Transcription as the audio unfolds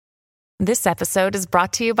This episode is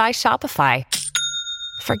brought to you by Shopify.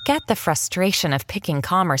 Forget the frustration of picking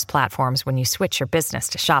commerce platforms when you switch your business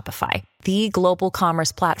to Shopify, the global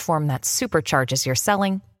commerce platform that supercharges your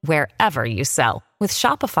selling wherever you sell. With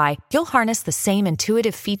Shopify, you'll harness the same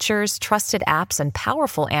intuitive features, trusted apps, and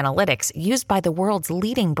powerful analytics used by the world's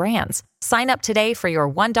leading brands. Sign up today for your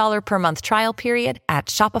 $1 per month trial period at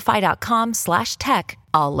shopify.com/tech,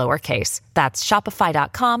 all lowercase. That's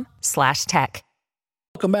shopify.com/tech.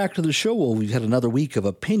 Welcome back to the show. Well, we've had another week of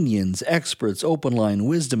opinions, experts, open line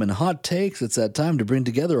wisdom, and hot takes. It's that time to bring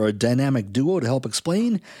together our dynamic duo to help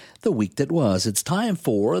explain the week that was. It's time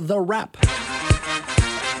for The Wrap.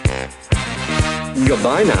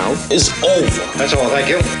 Goodbye now is over. That's all, thank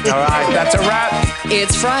you. All right, that's a wrap.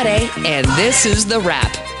 It's Friday, and this is The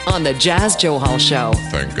Wrap on the Jazz Johal Show.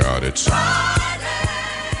 Thank God it's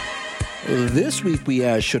This week we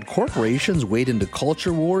asked, should corporations wade into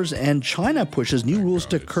culture wars, and China pushes new rules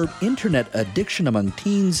to curb internet addiction among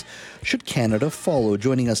teens? Should Canada follow?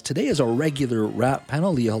 Joining us today is our regular Wrap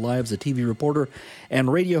panel. Leah Halive, a TV reporter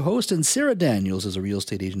and radio host, and Sarah Daniels is a real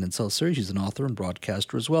estate agent in South Surrey. She's an author and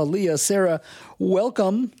broadcaster as well. Leah, Sarah,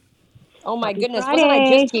 welcome. Oh my goodness, Friday. wasn't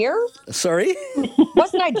I just here? Sorry?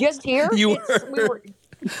 Wasn't I just here? You were.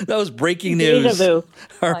 That was breaking news.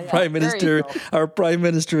 Our prime minister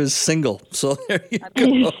is single. So there you go.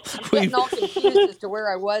 I'm getting all confused as to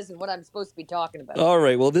where I was and what I'm supposed to be talking about. All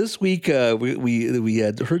right. Well, this week we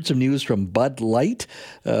had heard some news from Bud Light.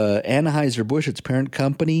 Anheuser-Busch, its parent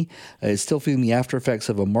company, is still feeling the after effects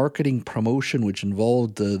of a marketing promotion which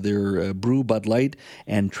involved their brew Bud Light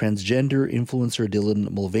and transgender influencer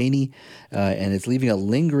Dylan Mulvaney, and it's leaving a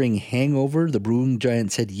lingering hangover. The brewing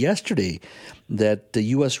giant said yesterday that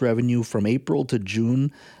the U.S. revenue from April to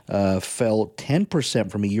June fell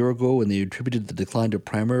 10% from a year ago, and they attributed the decline to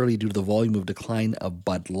primarily due to the volume of decline of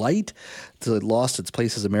Bud Light. So it lost its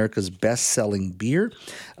place as America's best-selling beer.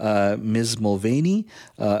 Ms. Mulvaney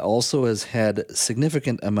also has had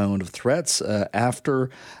significant amount of threats after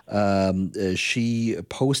she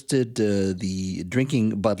posted the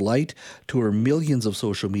drinking Bud Light to her millions of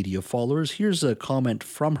social media followers. Here's a comment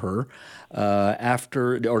from her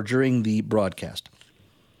after or during the broadcast.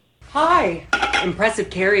 Hi. Impressive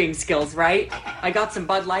carrying skills, right? I got some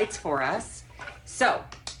Bud Lights for us. So,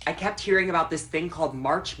 I kept hearing about this thing called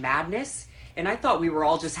March Madness, and I thought we were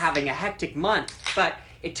all just having a hectic month, but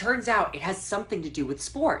it turns out it has something to do with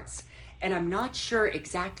sports. And I'm not sure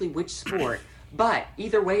exactly which sport, but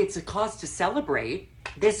either way, it's a cause to celebrate.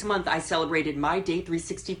 This month, I celebrated my day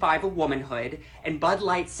 365 of womanhood, and Bud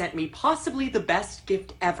Light sent me possibly the best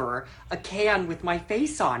gift ever, a can with my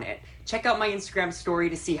face on it. Check out my Instagram story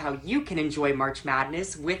to see how you can enjoy March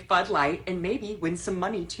Madness with Bud Light and maybe win some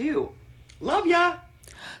money too. Love ya!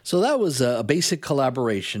 So that was a basic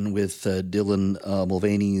collaboration with Dylan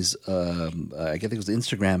Mulvaney's, I think it was the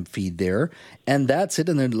Instagram feed there, and that's it.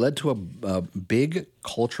 And it led to a big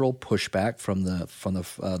cultural pushback from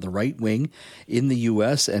the right wing in the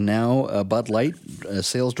U.S. And now Bud Light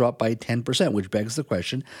sales dropped by 10%, which begs the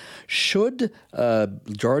question: should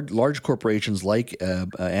large corporations like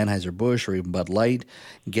Anheuser-Busch or even Bud Light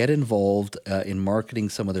get involved in marketing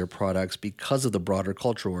some of their products because of the broader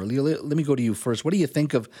culture war? Leah, let me go to you first. What do you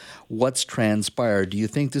think of what's transpired? Do you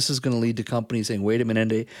think this is going to lead to companies saying, wait a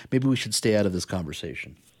minute, maybe we should stay out of this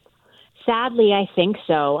conversation? Sadly, I think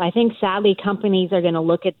so. I think sadly companies are going to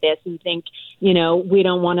look at this and think, we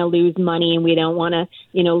don't want to lose money and we don't want to,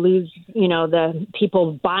 lose, the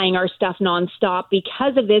people buying our stuff nonstop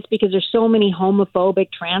because of this, because there's so many homophobic,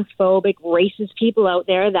 transphobic, racist people out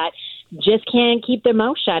there that just can't keep their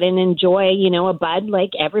mouth shut and enjoy, a Bud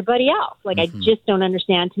like everybody else. Like, I just don't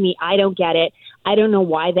understand. To me, I don't get it. I don't know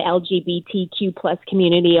why the LGBTQ plus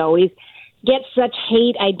community always get such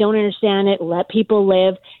hate. I don't understand it. Let people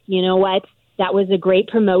live. You know what? That was a great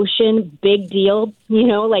promotion. Big deal.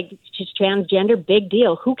 Just transgender, big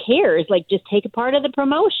deal. Who cares? Just take a part of the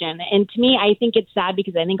promotion. And to me, I think it's sad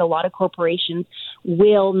because I think a lot of corporations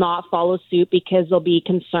will not follow suit because they'll be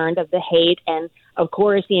concerned of the hate. And of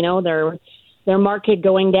course, their market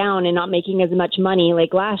going down and not making as much money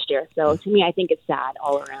like last year. So to me, I think it's sad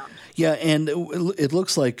all around. Yeah, and it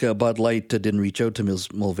looks like Bud Light didn't reach out to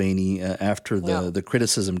Ms. Mulvaney after the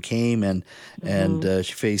criticism came, and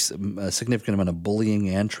she faced a significant amount of bullying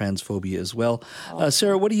and transphobia as well.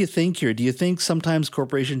 Sarah, what do you think here? Do you think sometimes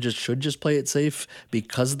corporations should play it safe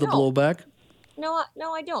because of the blowback? No,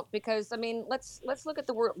 I don't, because let's look at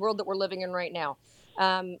the world that we're living in right now.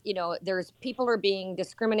 There's people are being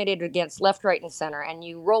discriminated against left, right, and center, and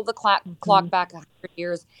you roll the clock back 100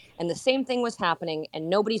 years, and the same thing was happening, and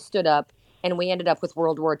nobody stood up. and we ended up with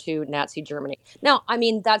World War II, Nazi Germany. Now, I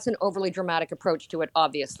mean, that's an overly dramatic approach to it,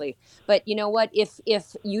 obviously. But you know what? If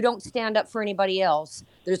you don't stand up for anybody else,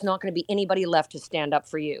 there's not going to be anybody left to stand up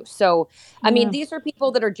for you. So, I mean, these are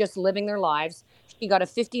people that are just living their lives. She got a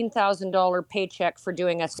 $15,000 paycheck for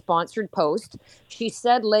doing a sponsored post. She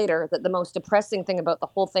said later that the most depressing thing about the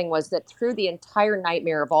whole thing was that through the entire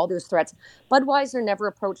nightmare of all those threats, Budweiser never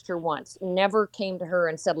approached her once, never came to her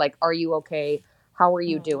and said, like, are you okay? How are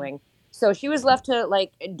you doing? So she was left to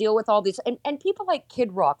like deal with all these and people like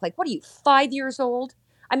Kid Rock, like, what are you, 5 years old?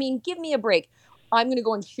 I mean, give me a break. I'm going to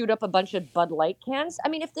go and shoot up a bunch of Bud Light cans. I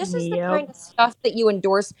mean, if this is the kind of stuff that you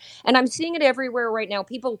endorse, and I'm seeing it everywhere right now,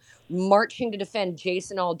 people marching to defend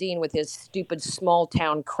Jason Aldean with his stupid small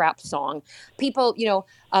town crap song. People,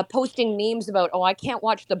 posting memes about, oh, I can't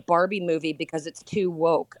watch the Barbie movie because it's too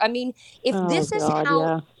woke. I mean, if this is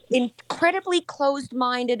how incredibly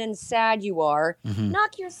closed-minded and sad you are,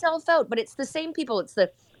 knock yourself out. But it's the same people. It's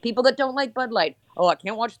the people that don't like Bud Light. Oh, I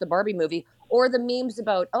can't watch the Barbie movie. Or the memes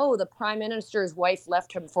about, oh, the prime minister's wife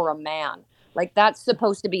left him for a man. Like, that's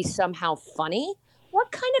supposed to be somehow funny.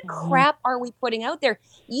 What kind of crap are we putting out there?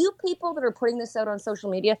 You people that are putting this out on social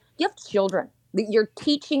media, you have children. You're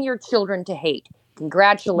teaching your children to hate.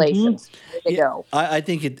 Congratulations. There they go. I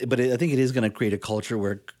think it is going to create a culture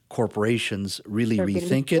where corporations really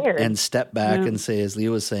rethink it and step back and say, as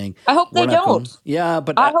Leah was saying, I hope they don't.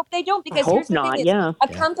 But I hope they don't, because here's the thing: a Yeah.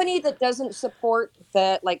 company that doesn't support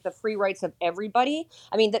the free rights of everybody.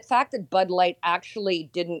 I mean, the fact that Bud Light actually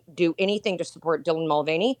didn't do anything to support Dylan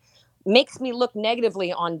Mulvaney makes me look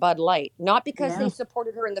negatively on Bud Light. Not because they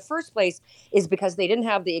supported her in the first place, is because they didn't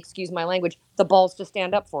have the, excuse my language, the balls to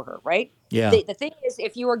stand up for her, right? Yeah. The thing is,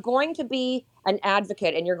 if you are going to be an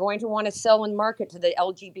advocate and you're going to want to sell and market to the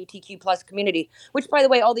LGBTQ plus community, which, by the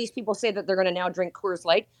way, all these people say that they're going to now drink Coors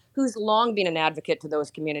Light, who's long been an advocate to those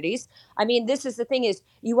communities. I mean, this is the thing is,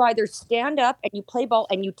 you either stand up and you play ball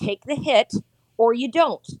and you take the hit, or you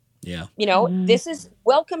don't. Yeah. This is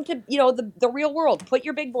welcome to, the real world. Put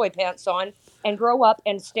your big boy pants on and grow up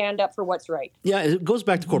and stand up for what's right. Yeah, it goes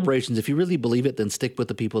back to corporations. If you really believe it, then stick with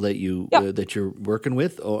the people that that you're working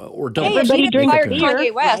with, or don't. Hey, Adidas fired beer,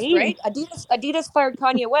 Kanye West, right? Adidas fired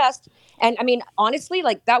Kanye West. And I mean, honestly,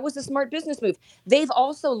 like, that was a smart business move. They've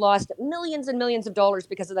also lost millions and millions of dollars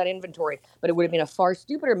because of that inventory. But it would have been a far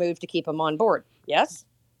stupider move to keep them on board. Yes?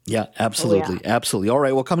 Yeah, absolutely. Absolutely. All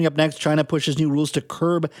right. Well, coming up next, China pushes new rules to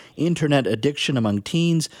curb internet addiction among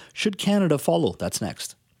teens. Should Canada follow? That's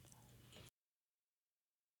next.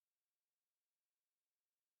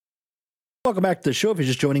 Welcome back to the show. If you're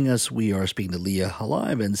just joining us, we are speaking to Leah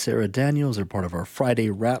Halib and Sarah Daniels. They're part of our Friday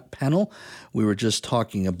Wrap panel. We were just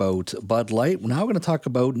talking about Bud Light. We're now going to talk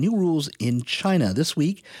about new rules in China. This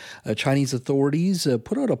week, Chinese authorities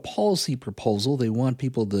put out a policy proposal. They want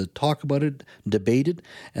people to talk about it, debate it,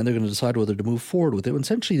 and they're going to decide whether to move forward with it. And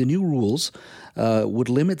essentially, the new rules would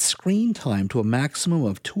limit screen time to a maximum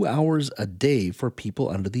of 2 hours a day for people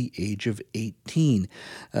under the age of 18.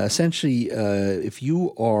 Essentially, if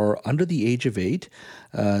you are under the age of 8,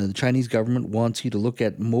 the Chinese government wants you to look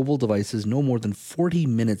at mobile devices no more than 40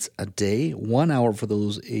 minutes a day, 1 hour for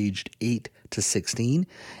those aged 8 to 16,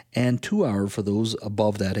 and 2 hours for those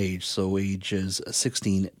above that age, so ages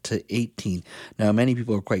 16 to 18. Now, many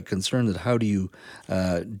people are quite concerned that how do you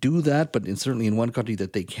do that, but certainly in one country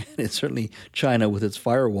that they can, it's certainly China with its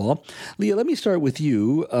firewall. Leah, let me start with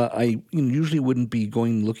you. I usually wouldn't be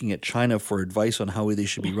looking at China for advice on how they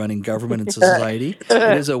should be running government and society.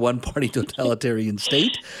 It is a one-party totalitarian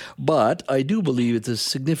state, but I do believe it's a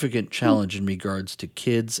significant challenge in regards to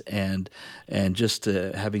kids and just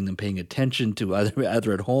having them paying attention to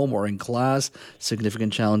either at home or in class,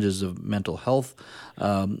 significant challenges of mental health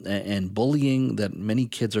and bullying that many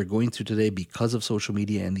kids are going through today because of social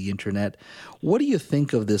media and the internet. What do you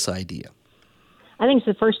think of this idea? I think it's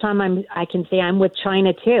the first time I can say I'm with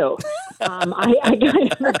China too. I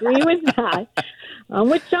kind of agree with that. I'm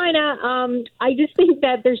with China. I just think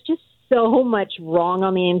that there's just so much wrong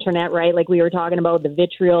on the internet, right? Like we were talking about the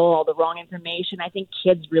vitriol, all the wrong information. I think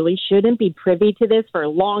kids really shouldn't be privy to this for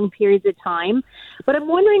long periods of time. But I'm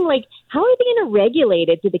wondering, like, how are they going to regulate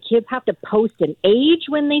it? Do the kids have to post an age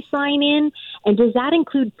when they sign in? And does that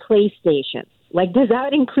include PlayStation? Like, does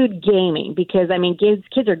that include gaming? Because, I mean,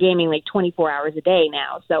 kids are gaming like 24 hours a day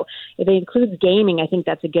now. So if it includes gaming, I think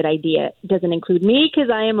that's a good idea. It doesn't include me because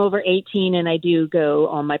I am over 18 and I do go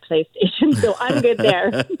on my PlayStation. So I'm good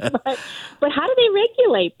there. but how do they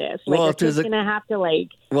regulate this? Like, are kids going to have to,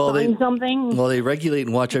 like, Well, sign something. Well, they regulate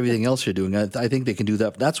and watch everything else you're doing. I think they can do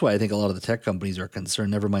that. That's why I think a lot of the tech companies are concerned.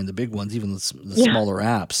 Never mind the big ones, even the smaller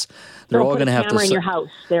apps. They're all going to have to. In your house.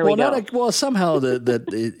 There we go. Somehow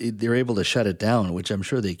they're able to shut it down, which I'm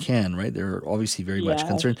sure they can. Right? They're obviously very much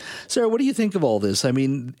concerned. Sarah, what do you think of all this? I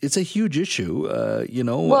mean, it's a huge issue.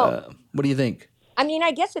 What do you think? I mean,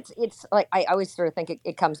 I guess it's like I always sort of think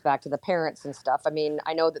it comes back to the parents and stuff. I mean,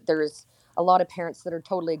 I know that there's a lot of parents that are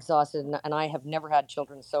totally exhausted, and I have never had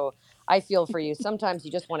children, so I feel for you. Sometimes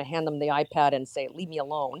you just want to hand them the iPad and say, leave me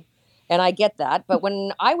alone. And I get that. But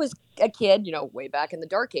when I was a kid, way back in the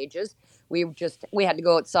dark ages, we had to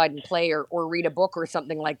go outside and play or read a book or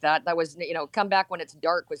something like that. That was, come back when it's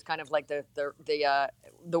dark was kind of like the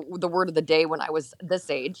word of the day when I was this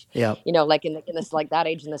age. Yeah. Like in this, like that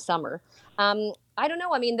age in the summer. I don't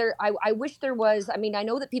know. I mean, I wish there was. I mean, I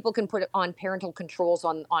know that people can put on parental controls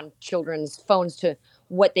on children's phones to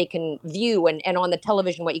what they can view and on the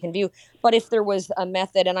television what you can view. But if there was a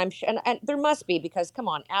method, and I'm sure, and there must be, because come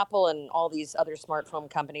on, Apple and all these other smartphone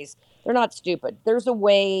companies, they're not stupid. There's a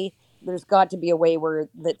way. There's got to be a way where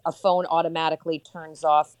that a phone automatically turns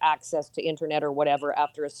off access to internet or whatever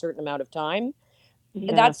after a certain amount of time.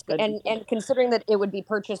 Yeah, that's and considering that it would be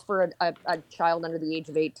purchased for a child under the age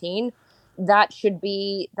of 18. That should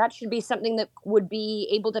be something that would be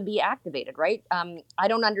able to be activated, right? I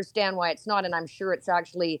don't understand why it's not, and I'm sure it's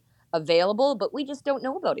actually available, but we just don't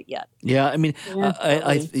know about it yet. Yeah, I mean,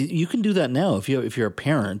 you can do that now if you're a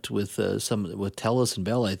parent with with TELUS and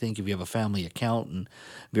Bell. I think if you have a family account and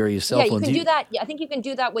various cell phones, you can do that. Yeah, I think you can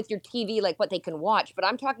do that with your TV, like what they can watch. But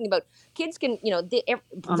I'm talking about kids can,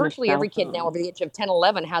 virtually every kid now over the age of 10,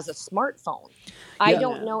 11 has a smartphone. I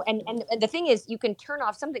don't know. And the thing is, you can turn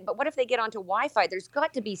off something, but what if they get onto Wi-Fi? There's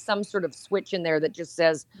got to be some sort of switch in there that just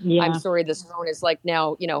says, I'm sorry, this phone is like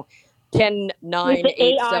now, 10, 9, with the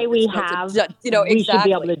 8, AI 7, we have, exactly. we should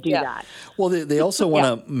be able to do that. Well, they also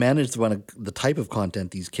want to manage the type of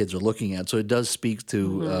content these kids are looking at. So it does speak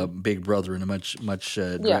to Big Brother in a much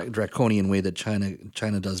draconian way that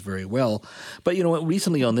China does very well. But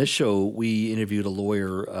recently on this show, we interviewed a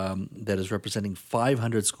lawyer that is representing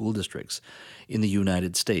 500 school districts in the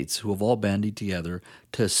United States who have all banded together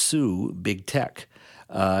to sue big tech.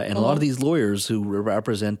 And a lot of these lawyers who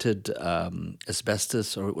represented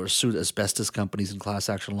asbestos or sued asbestos companies in class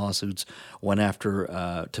action lawsuits, went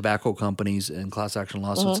after tobacco companies in class action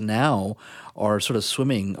lawsuits, now are sort of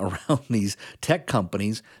swimming around these tech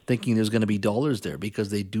companies thinking there's going to be dollars there because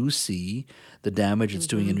they do see the damage it's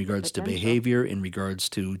doing in regards to behavior, in regards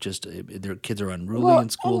to just their kids are unruly in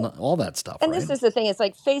school, all that stuff. And this is the thing. It's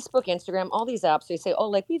like Facebook, Instagram, all these apps, they say,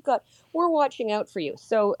 we're watching out for you.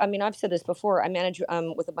 So, I mean, I've said this before. I manage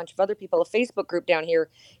with a bunch of other people a Facebook group down here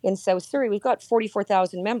in South Surrey. We've got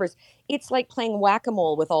 44,000 members. It's like playing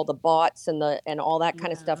whack-a-mole with all the bots and all that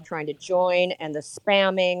kind of stuff trying to join and the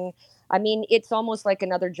spamming. I mean, it's almost like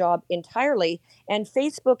another job entirely. And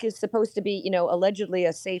Facebook is supposed to be, allegedly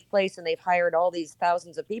a safe place, and they've hired all these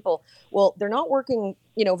thousands of people. Well, they're not working,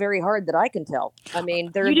 very hard that I can tell. I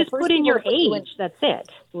mean, you just put in your age. That's it.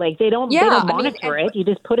 Like they don't monitor it. You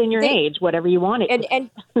just put in your age, whatever you want it. And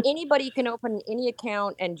anybody can open any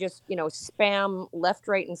account and just, spam left,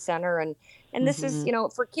 right, and center. And this is,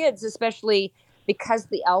 for kids, especially because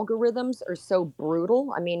the algorithms are so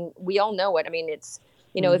brutal. I mean, we all know it. I mean, it's.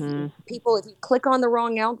 If you click on the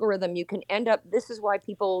wrong algorithm, you can end up, this is why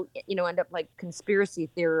people, end up like conspiracy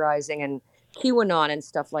theorizing and QAnon and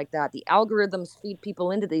stuff like that. The algorithms feed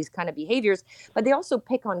people into these kind of behaviors, but they also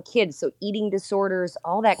pick on kids. So eating disorders,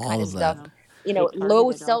 all that kind of stuff,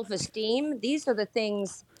 low self-esteem. These are the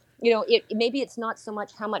things, maybe it's not so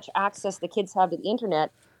much how much access the kids have to the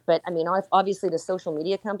internet, but I mean, obviously the social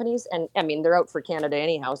media companies, and I mean, they're out for Canada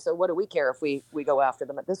anyhow. So what do we care if we go after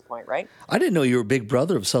them at this point, right? I didn't know you were a big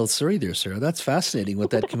brother of South Surrey there, Sarah. That's fascinating with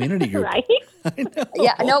that community group. Right? I know.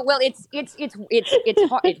 Yeah, no, well, it's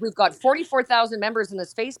hard. We've got 44,000 members in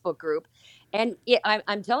this Facebook group. And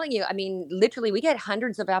I'm telling you, I mean, literally, we get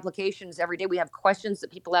hundreds of applications every day. We have questions that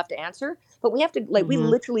people have to answer, but we have to, we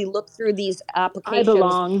literally look through these applications. I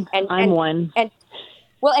belong. I'm one.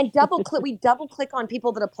 Well, and we double click on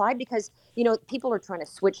people that applied because, people are trying to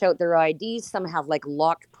switch out their IDs. Some have like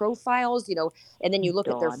locked profiles, and then you look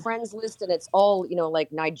at their friends list and it's all,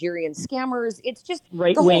 like Nigerian scammers. It's just,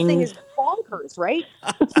 the whole thing is bonkers, right?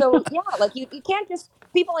 So yeah, like you can't just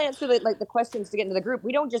people answer the questions to get into the group.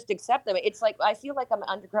 We don't just accept them. It's like I feel like I'm an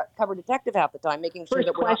undercover detective half the time, making sure First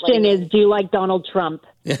that we're not question letting is, do you like Donald Trump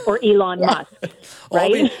or Elon Musk?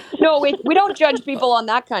 Right? No, we don't judge people on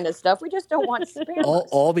that kind of stuff. We just don't want spam.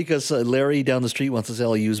 All because Larry down the street wants to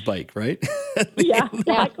sell a used bike, right? Yeah,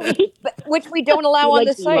 exactly. But, which we don't allow on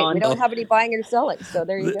the site. Elon. We don't have any buying or selling. So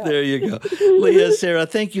there you go. There you go. Leah, Sarah,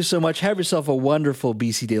 thank you so much. Have yourself a wonderful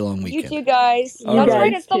BC Day long weekend. You too, guys. All That's right.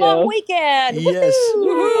 right. It's the long weekend. Yes.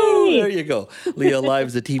 Woohoo! There you go. Leah Live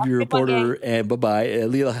is a TV reporter, and bye-bye.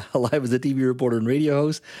 Leah Live is a TV reporter and radio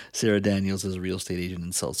host. Sarah Daniels is a real estate agent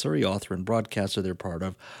in South Surrey, author and broadcaster. They're part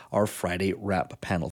of our Friday Wrap panel.